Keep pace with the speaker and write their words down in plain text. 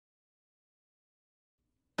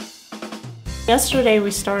Yesterday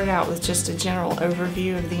we started out with just a general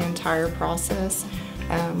overview of the entire process.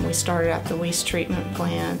 We started at the waste treatment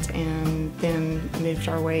plant and then moved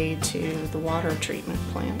our way to the water treatment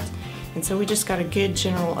plant. And so we just got a good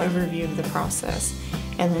general overview of the process.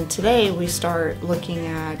 And then today we start looking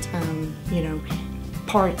at,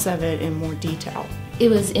 parts of it in more detail. It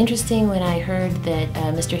was interesting when I heard that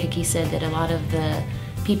Mr. Hickey said that a lot of the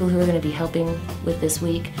people who are going to be helping with this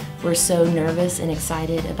week were so nervous and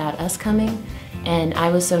excited about us coming, and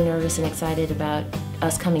I was so nervous and excited about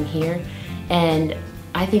us coming here. And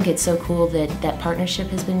I think it's so cool that that partnership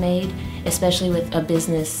has been made, especially with a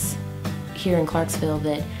business here in Clarksville,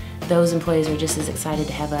 that those employees are just as excited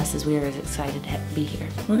to have us as we are as excited to be here.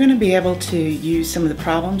 We're going to be able to use some of the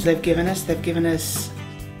problems they've given us. They've given us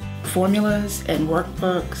formulas and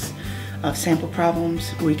workbooks of sample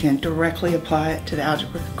problems. We can directly apply it to the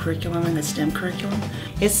algebra curriculum and the STEM curriculum.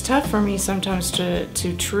 It's tough for me sometimes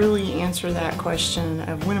to truly answer that question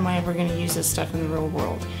of when am I ever going to use this stuff in the real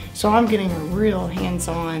world. So I'm getting a real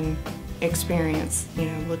hands-on experience,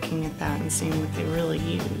 looking at that and seeing what they really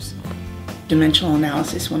use. Dimensional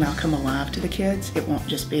analysis will now come alive to the kids. It won't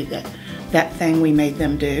just be that thing we made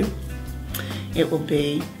them do. It will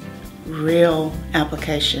be real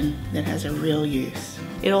application that has a real use.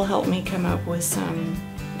 It'll help me come up with some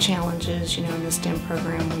challenges. In the STEM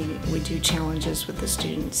program we do challenges with the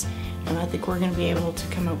students, and I think we're going to be able to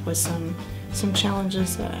come up with some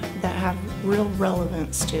challenges that have real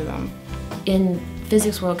relevance to them. In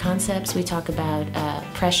Physics World Concepts we talk about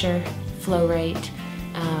pressure, flow rate.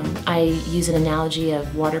 I use an analogy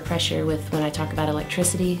of water pressure when I talk about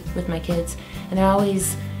electricity with my kids, and they're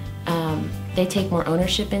always they take more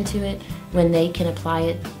ownership into it when they can apply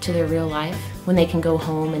it to their real life, when they can go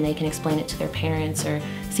home and they can explain it to their parents or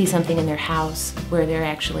see something in their house where they're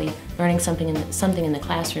actually learning something in the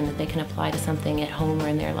classroom that they can apply to something at home or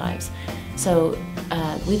in their lives. So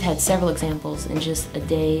we've had several examples in just a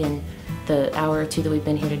day and the hour or two that we've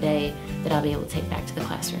been here today that I'll be able to take back to the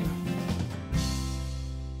classroom.